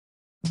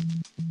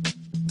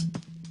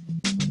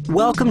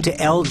Welcome to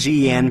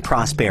LGN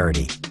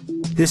Prosperity,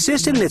 the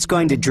system that's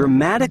going to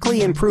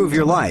dramatically improve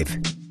your life,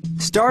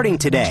 starting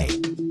today.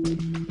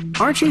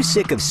 Aren't you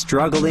sick of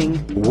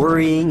struggling,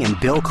 worrying, and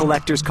bill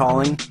collectors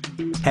calling?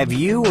 Have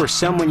you or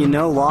someone you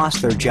know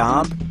lost their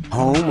job,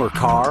 home, or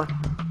car?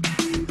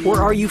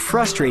 Or are you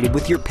frustrated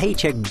with your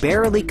paycheck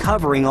barely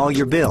covering all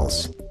your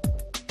bills?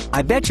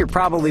 I bet you're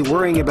probably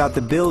worrying about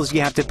the bills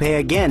you have to pay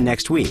again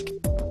next week.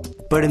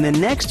 But in the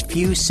next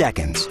few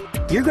seconds,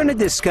 you're going to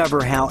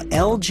discover how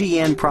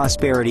LGN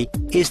Prosperity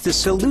is the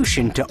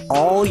solution to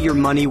all your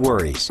money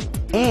worries,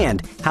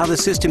 and how the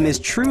system is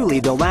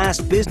truly the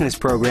last business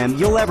program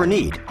you'll ever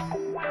need.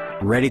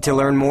 Ready to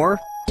learn more?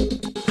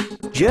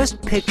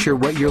 Just picture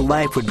what your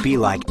life would be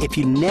like if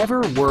you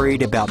never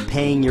worried about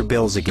paying your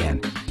bills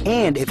again,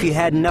 and if you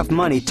had enough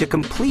money to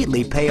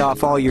completely pay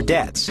off all your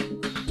debts.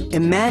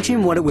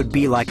 Imagine what it would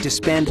be like to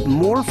spend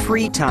more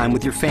free time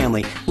with your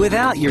family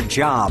without your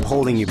job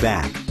holding you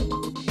back.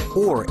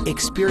 Or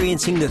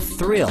experiencing the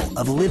thrill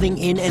of living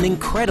in an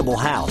incredible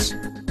house,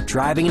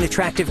 driving an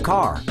attractive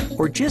car,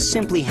 or just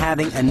simply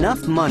having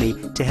enough money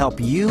to help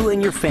you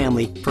and your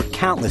family for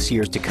countless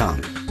years to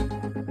come.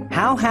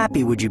 How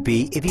happy would you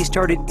be if you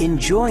started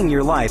enjoying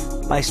your life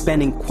by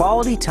spending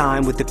quality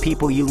time with the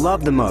people you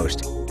love the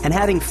most and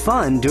having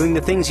fun doing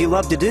the things you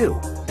love to do?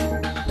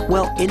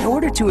 Well, in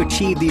order to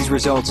achieve these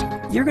results,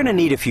 you're going to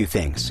need a few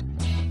things.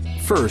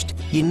 First,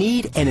 you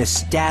need an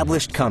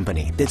established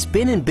company that's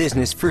been in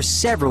business for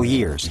several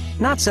years,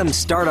 not some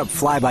startup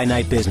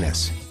fly-by-night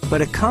business,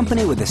 but a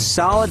company with a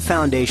solid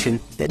foundation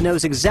that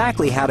knows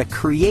exactly how to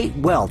create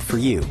wealth for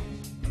you.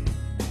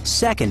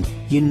 Second,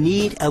 you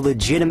need a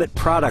legitimate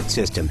product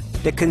system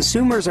that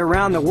consumers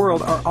around the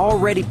world are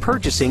already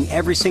purchasing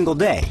every single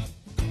day.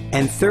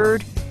 And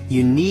third,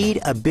 you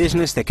need a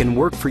business that can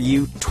work for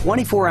you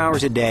 24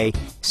 hours a day,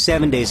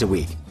 7 days a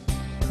week,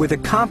 with a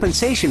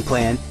compensation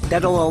plan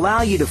that'll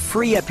allow you to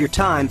free up your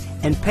time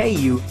and pay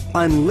you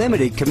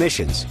unlimited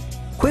commissions,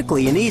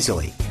 quickly and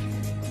easily.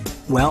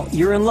 Well,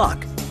 you're in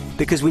luck,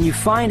 because when you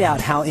find out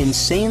how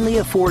insanely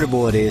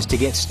affordable it is to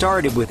get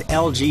started with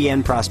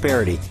LGN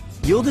Prosperity,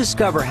 you'll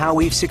discover how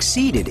we've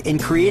succeeded in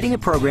creating a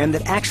program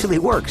that actually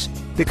works,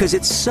 because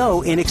it's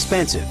so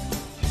inexpensive.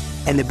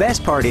 And the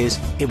best part is,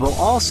 it will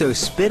also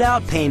spit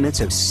out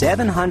payments of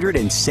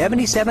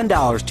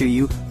 $777 to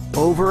you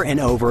over and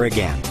over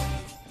again.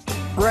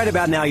 Right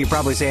about now, you're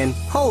probably saying,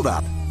 hold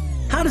up,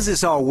 how does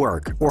this all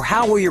work? Or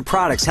how will your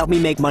products help me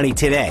make money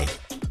today?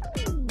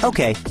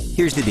 Okay,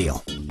 here's the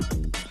deal.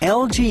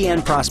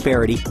 LGN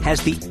Prosperity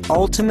has the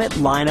ultimate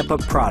lineup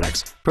of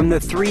products from the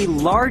 3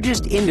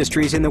 largest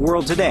industries in the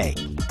world today,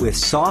 with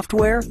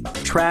software,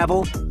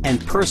 travel,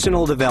 and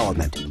personal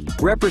development,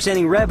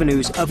 representing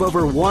revenues of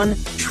over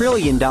 $1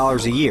 trillion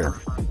a year.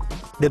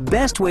 The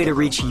best way to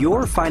reach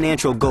your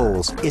financial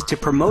goals is to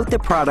promote the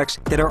products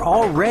that are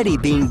already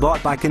being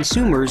bought by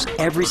consumers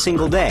every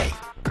single day.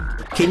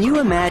 Can you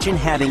imagine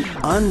having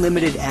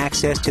unlimited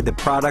access to the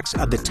products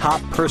of the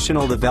top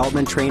personal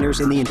development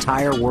trainers in the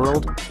entire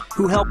world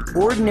who help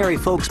ordinary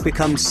folks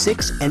become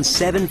 6- and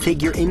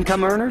 7-figure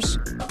income earners?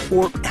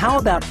 Or how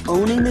about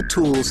owning the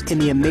tools in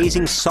the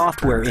amazing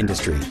software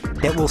industry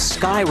that will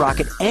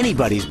skyrocket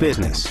anybody's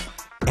business?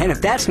 And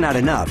if that's not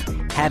enough,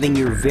 having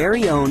your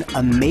very own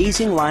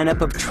amazing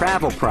lineup of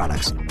travel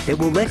products that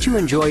will let you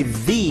enjoy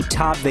the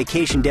top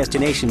vacation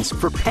destinations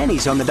for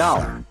pennies on the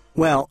dollar.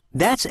 Well,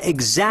 that's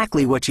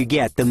exactly what you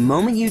get the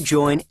moment you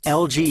join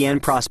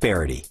LGN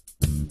Prosperity.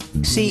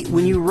 See,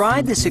 when you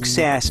ride the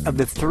success of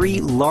the 3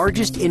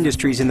 largest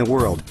industries in the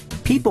world,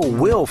 people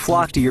will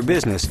flock to your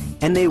business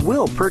and they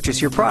will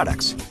purchase your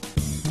products.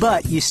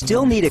 But you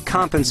still need a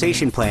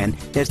compensation plan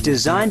that's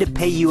designed to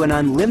pay you an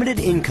unlimited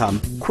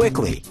income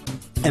quickly.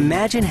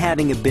 Imagine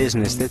having a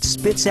business that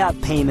spits out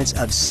payments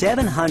of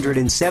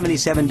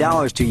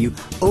 $777 to you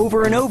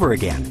over and over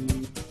again.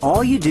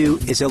 All you do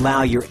is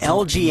allow your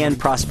LGN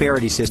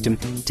Prosperity system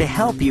to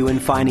help you in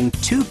finding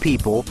 2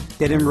 people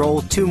that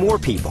enroll 2 more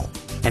people.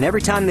 And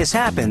every time this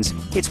happens,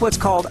 it's what's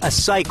called a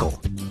cycle.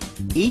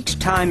 Each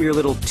time your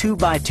little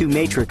 2x2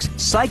 matrix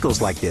cycles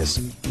like this,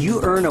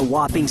 you earn a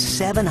whopping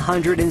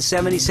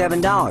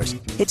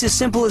 $777. It's as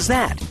simple as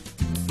that.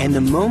 And the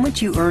moment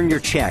you earn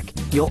your check,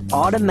 you'll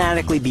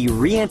automatically be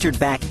re-entered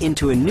back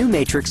into a new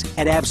matrix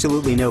at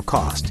absolutely no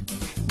cost.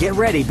 Get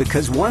ready,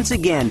 because once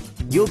again,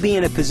 you'll be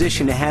in a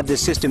position to have the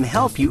system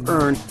help you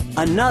earn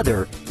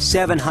another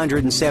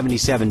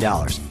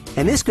 $777.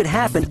 And this could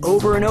happen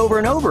over and over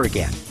and over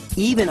again,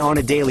 even on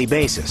a daily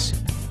basis.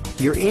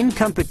 Your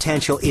income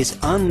potential is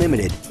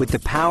unlimited with the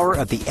power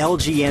of the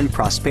LGN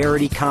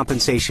Prosperity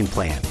Compensation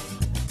Plan.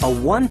 A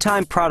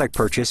one-time product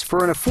purchase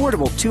for an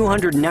affordable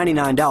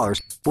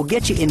 $299 will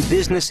get you in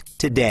business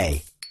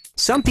today.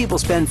 Some people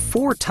spend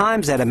 4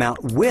 times that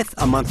amount with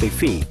a monthly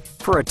fee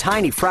for a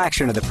tiny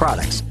fraction of the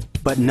products,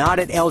 but not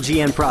at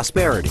LGN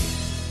Prosperity.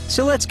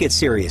 So let's get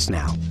serious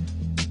now.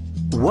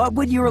 What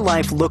would your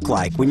life look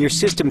like when your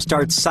system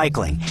starts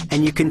cycling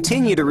and you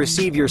continue to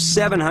receive your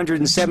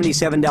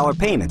 $777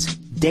 payments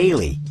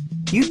daily?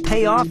 You'd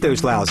pay off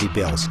those lousy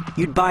bills,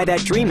 you'd buy that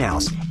dream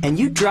house, and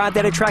you'd drive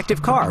that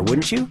attractive car,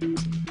 wouldn't you?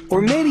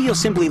 Or maybe you'll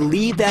simply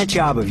leave that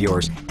job of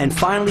yours and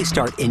finally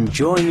start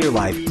enjoying your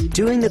life,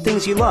 doing the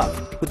things you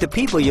love, with the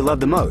people you love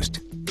the most.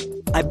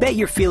 I bet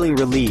you're feeling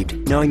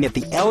relieved knowing that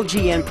the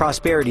LGN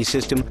Prosperity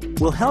System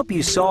will help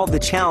you solve the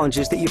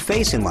challenges that you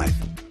face in life.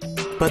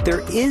 But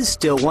there is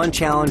still one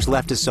challenge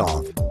left to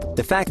solve,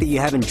 the fact that you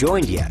haven't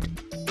joined yet.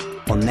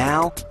 Well,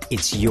 now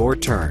it's your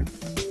turn.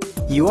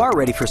 You are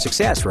ready for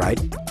success, right?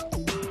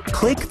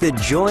 Click the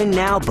Join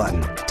Now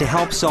button to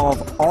help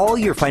solve all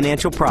your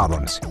financial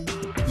problems.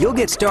 You'll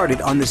get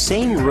started on the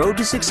same road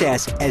to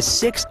success as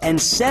 6- and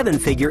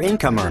 7-figure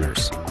income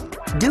earners.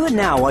 Do it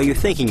now while you're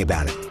thinking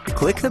about it.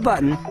 Click the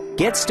button,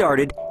 get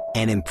started,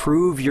 and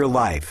improve your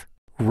life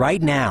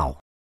right now.